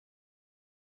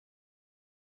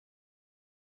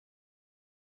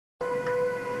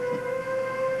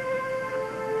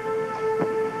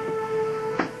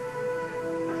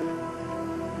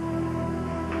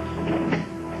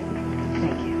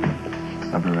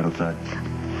right outside?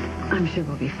 I'm sure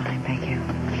we'll be fine, thank you.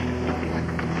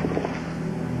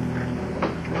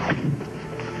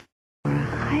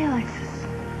 Hi, Alexis.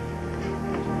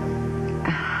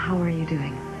 How are you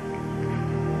doing?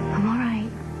 I'm all right.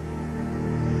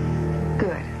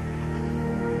 Good.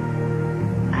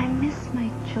 I miss my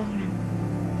children.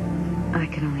 I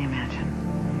can only imagine.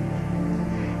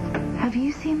 Have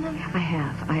you seen them? I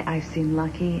have. I've seen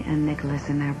Lucky and Nicholas,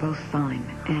 and they're both fine.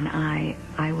 And I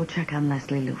will check on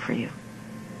Leslie Lou for you.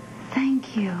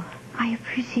 Thank you. I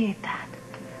appreciate that.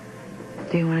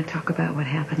 Do you want to talk about what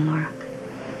happened, Laura?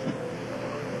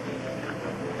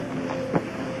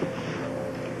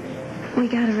 We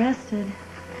got arrested.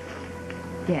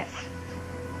 Yes.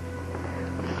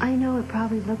 I know it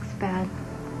probably looks bad.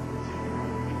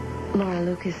 Laura,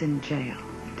 Luke is in jail.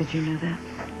 Did you know that?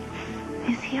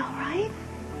 Is he all right?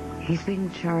 He's being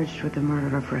charged with the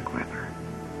murder of Rick Weber.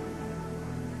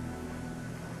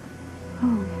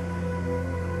 Oh.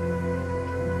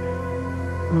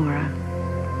 Laura,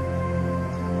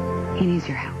 he needs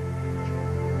your help.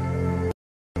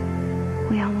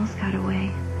 We almost got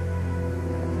away.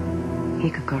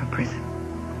 He could go to prison.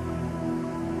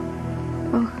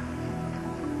 Oh,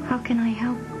 how can I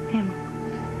help him?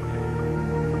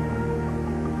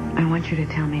 I want you to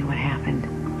tell me what happened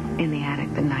in the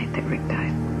attic the night that Rick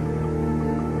died.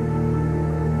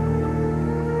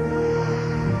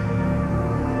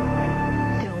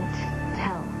 Don't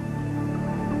tell.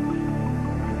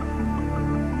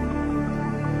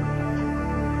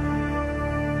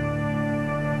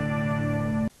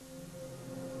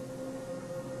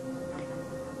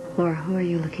 Laura, who are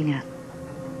you looking at?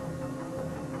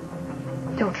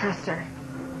 Don't trust her.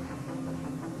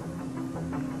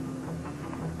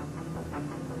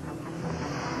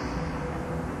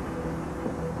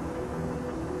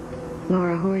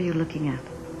 Laura, who are you looking at?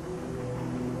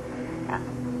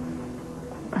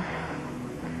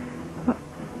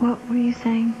 What were you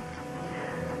saying?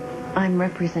 I'm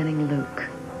representing Luke.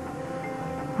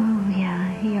 Oh,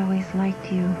 yeah, he always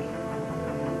liked you.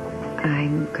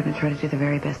 I'm going to try to do the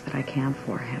very best that I can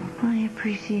for him. I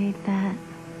appreciate that.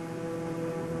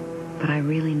 But I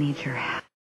really need your help.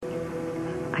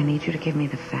 I need you to give me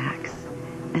the facts.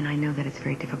 And I know that it's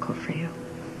very difficult for you.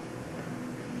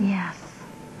 Yes.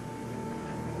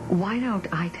 Why don't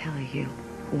I tell you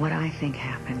what I think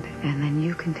happened, and then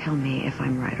you can tell me if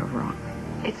I'm right or wrong.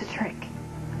 It's a trick.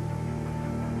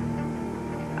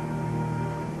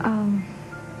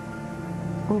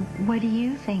 Well, what do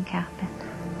you think happened?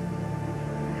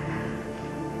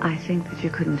 I think that you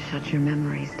couldn't shut your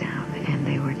memories down, and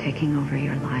they were taking over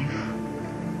your life.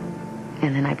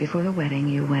 And the night before the wedding,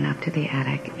 you went up to the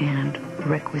attic, and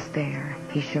Rick was there.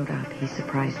 He showed up. He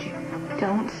surprised you.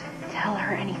 Don't tell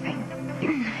her anything.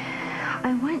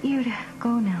 I want you to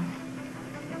go now.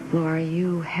 Laura,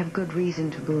 you have good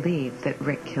reason to believe that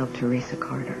Rick killed Teresa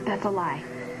Carter. That's a lie.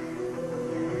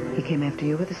 He came after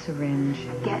you with a syringe.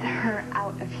 Get her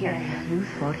out of here. And you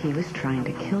thought he was trying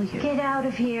to kill you. Get out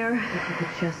of here. If you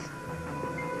could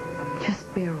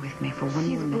just bear with me for one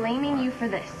She's moment. blaming you for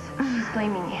this. She's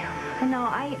blaming you. No,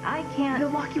 I can't. He'll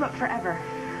lock you up forever.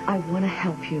 I want to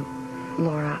help you,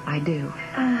 Laura, I do.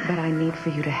 But I need for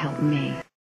you to help me.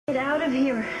 Get out of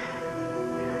here.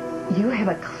 You have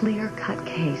a clear-cut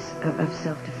case of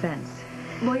self-defense.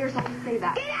 Lawyers always say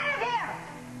that. Get out of here!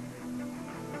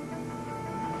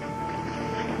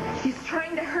 He's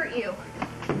trying to hurt you.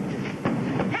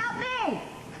 Help me!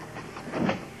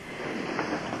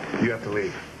 You have to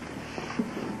leave.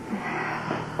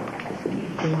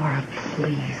 Laura,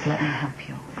 please, let me help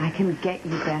you. I can get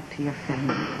you back to your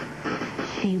family.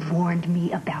 She warned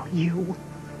me about you.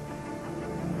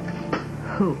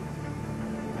 Who?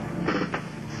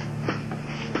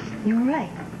 You were right.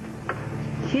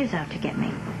 She is out to get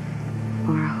me.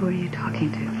 Laura, who are you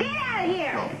talking to? Get out of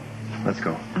here! Let's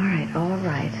go. All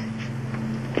right.